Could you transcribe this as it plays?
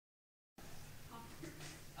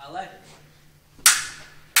I'll let.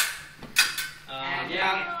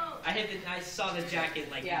 Yeah, I saw the jacket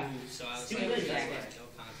like move, so I was like, no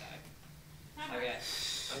contact. Okay,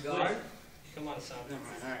 I'm guard. Come on, son.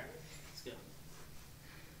 Alright, let's go.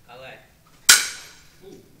 I'll let.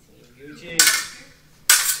 Gucci.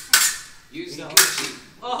 Use the Gucci.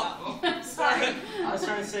 Oh, Sorry. I was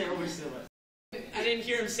trying to say oversteal it. I didn't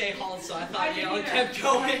hear him say halt, so I thought y'all kept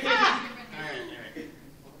going. Alright.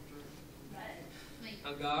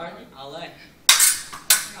 I'm guard. I'll let.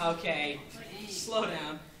 Okay, slow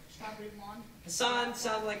down. Hassan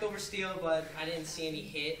sounded like oversteal, but I didn't see any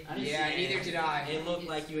hit. Yeah, neither did I. It looked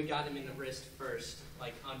like you had gotten him in the wrist first,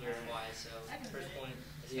 like under Y, so first point.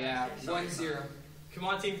 Yeah, 1-0. Come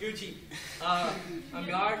on, Team Gucci. I'm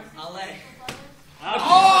guard. I'll let.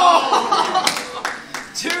 Oh!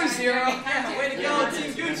 2-0. Yeah, way to go,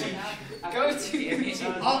 Team Gucci. Go Team Gucci.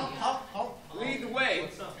 Up. Lead the way.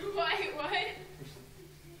 What?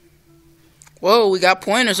 Whoa, we got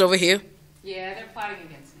pointers over here. Yeah, they're plotting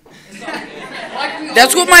against me.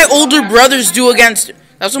 That's what my older brothers do against.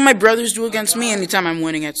 That's what my brothers do against me anytime I'm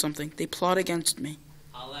winning at something. They plot against me.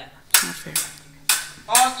 I'll let. It's not fair.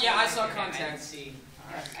 Oh, yeah, I saw contact.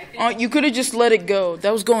 Oh, you could have just let it go.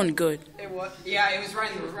 That was going good. Yeah, it was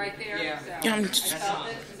right, Right there. Yeah. So. Yeah, I'm I just- felt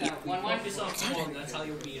it. So 1-1. Focus on form. That's how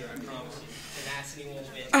you'll beat her, I promise you. Tenacity won't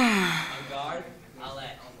win. I'm guard. I'll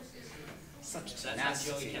let. Such That's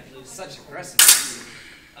how Joey kept losing. Such aggressive.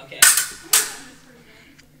 Okay.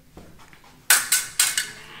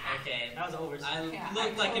 Okay. That was oversteal. I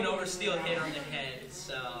looked like an oversteal hit on the head,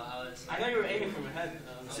 so I was. I know you were aiming for my head.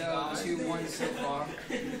 So 2-1 so far.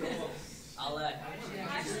 I'll let.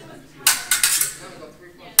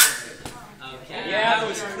 Okay. Yeah. That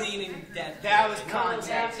was clean and death. That was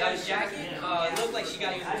contact. That was Jackie? It looked like she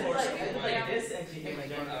got you in the torso. Like this and she hit my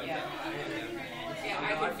gun. Yeah. Yeah,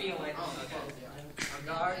 I can feel it. I'm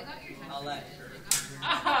guard. I'll let.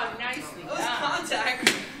 Oh, nicely That was done.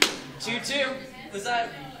 contact. 2-2. Was that?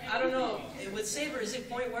 I don't know. With Saber, is it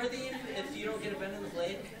point worthy if you don't get a bend in the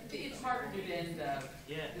blade? It's harder to bend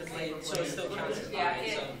The blade, so it still counts as yeah, fine.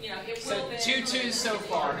 it So will bend. 2-2 so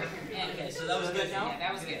far. Okay, so that was good now? Yeah,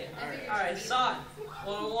 that was good. Alright, Saad.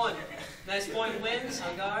 1-1. Nice point wins.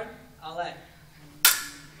 On guard. I'll let.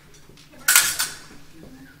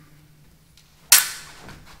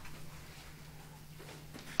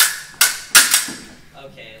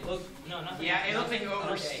 Okay, look. No, nothing. Yeah, it looked like Okay,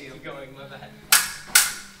 oversteal. keep going. My bad.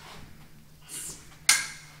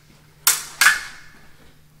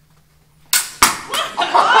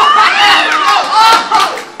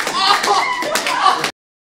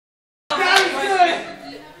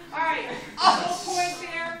 Alright, no point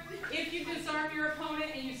there. If you disarm your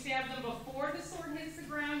opponent and you stab them before the sword hits the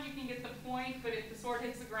ground, you can get the point, but if the sword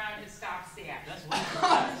hits the ground, it stops stab. That's one.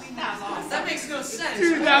 That makes no sense.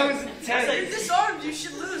 Dude, that was If intense. disarmed, you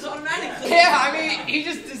should lose automatically. Yeah, I mean, he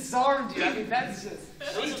just disarmed you. I mean, that's just...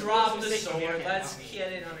 He dropped the sword. Let's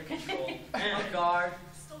get it under control. On guard.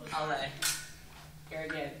 I'll let. Very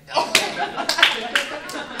good.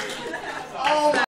 Oh,